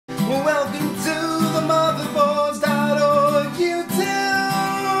Welcome to the Motherboards.org YouTube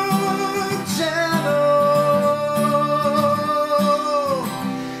channel.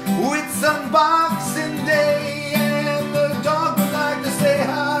 It's unboxing day and the dog would like to say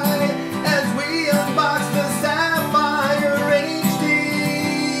hi as we unbox the Sapphire AMD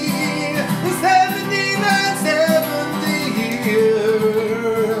 7970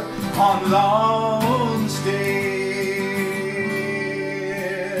 here on launch day.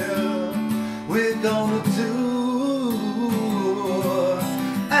 We're gonna do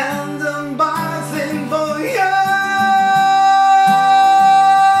and unboxing for you.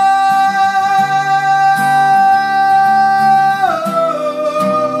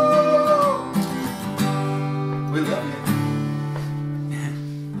 We love you.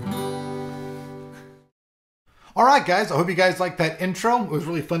 All right, guys, I hope you guys liked that intro. It was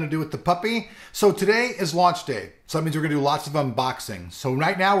really fun to do with the puppy. So today is launch day. So that means we're gonna do lots of unboxing. So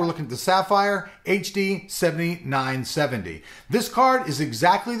right now we're looking at the Sapphire AMD 7970. This card is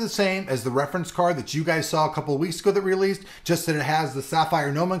exactly the same as the reference card that you guys saw a couple of weeks ago that released, just that it has the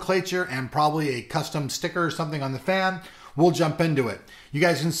Sapphire nomenclature and probably a custom sticker or something on the fan. We'll jump into it. You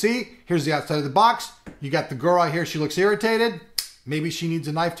guys can see, here's the outside of the box. You got the girl out here, she looks irritated. Maybe she needs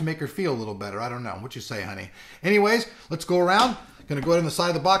a knife to make her feel a little better. I don't know. What you say, honey? Anyways, let's go around. Gonna go ahead on the side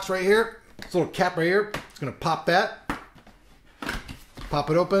of the box right here. This little cap right here. It's gonna pop that.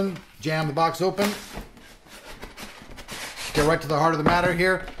 Pop it open. Jam the box open. Get right to the heart of the matter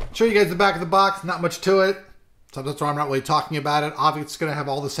here. Show you guys the back of the box. Not much to it. So that's why I'm not really talking about it. Obviously, it's gonna have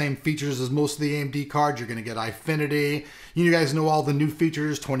all the same features as most of the AMD cards. You're gonna get Infinity. You guys know all the new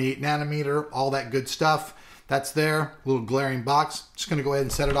features, 28 nanometer, all that good stuff. That's there, a little glaring box. Just gonna go ahead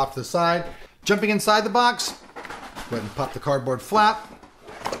and set it off to the side. Jumping inside the box, go ahead and pop the cardboard flap.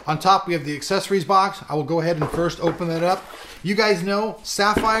 On top, we have the accessories box. I will go ahead and first open that up. You guys know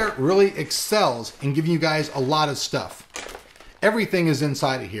Sapphire really excels in giving you guys a lot of stuff. Everything is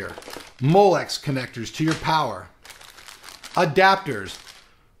inside of here. Molex connectors to your power. Adapters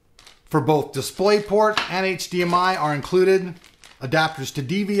for both DisplayPort and HDMI are included. Adapters to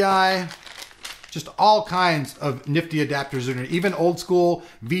DVI. Just all kinds of nifty adapters in there. Even old school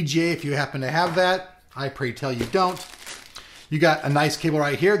VGA if you happen to have that. I pray tell you don't. You got a nice cable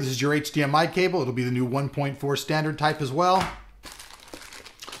right here. This is your HDMI cable. It'll be the new 1.4 standard type as well.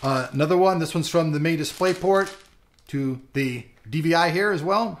 Another one, this one's from the main DisplayPort to the DVI here as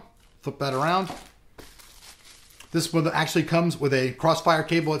well. Flip that around. This one actually comes with a Crossfire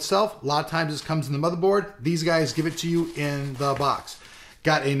cable itself. A lot of times this comes in the motherboard. These guys give it to you in the box.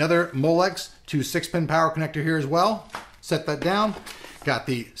 Got another Molex to 6-pin power connector here as well. Set that down. Got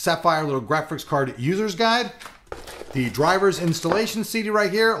the Sapphire little graphics card user's guide. The driver's installation CD right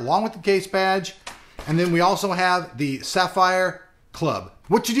here, along with the case badge. And then we also have the Sapphire Club.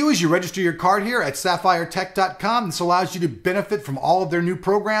 What you do is you register your card here at sapphiretech.com. This allows you to benefit from all of their new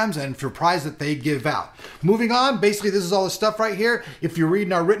programs and for prize that they give out. Moving on, basically this is all the stuff right here. If you're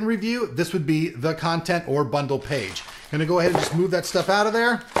reading our written review, this would be the content or bundle page. Gonna go ahead and just move that stuff out of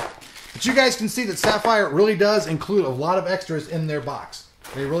there. But you guys can see that Sapphire really does include a lot of extras in their box.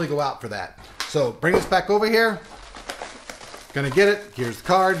 They really go out for that. So bring this back over here. Gonna get it. Here's the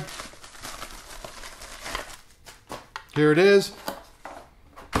card. Here it is.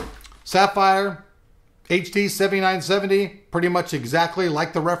 Sapphire AMD 7970, pretty much exactly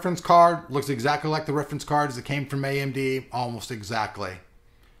like the reference card. Looks exactly like the reference cards that came from AMD, almost exactly.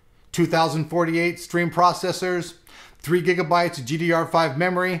 2048 stream processors, 3 gigabytes of GDDR5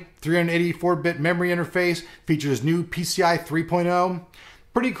 memory, 384-bit memory interface, features new PCI 3.0.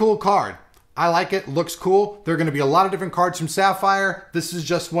 Pretty cool card. I like it, looks cool. There are gonna be a lot of different cards from Sapphire. This is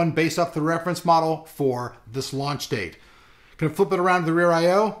just one based off the reference model for this launch date. Gonna flip it around to the rear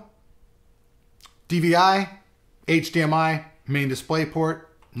IO. DVI, HDMI, main display port,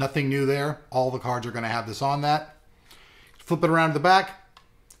 nothing new there. All the cards are gonna have this on that. Flip it around to the back.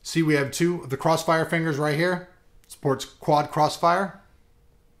 See, we have 2 of the Crossfire fingers right here. Supports quad Crossfire.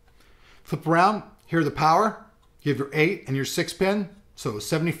 Flip around, here are the power. You have your 8 and your 6-pin. So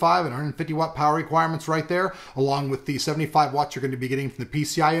 75 and 150 watt power requirements right there, along with the 75 watts you're going to be getting from the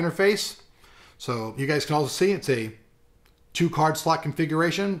PCI interface. So you guys can also see it's a 2-card slot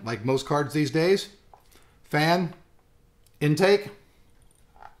configuration, like most cards these days. Fan, intake,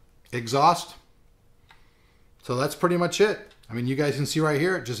 exhaust. So that's pretty much it. I mean, you guys can see right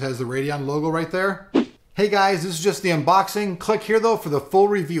here, it just has the Radeon logo right there. Hey guys, this is just the unboxing. Click here though for the full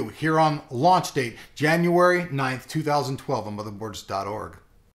review here on launch date, January 9th, 2012 on Motherboards.org.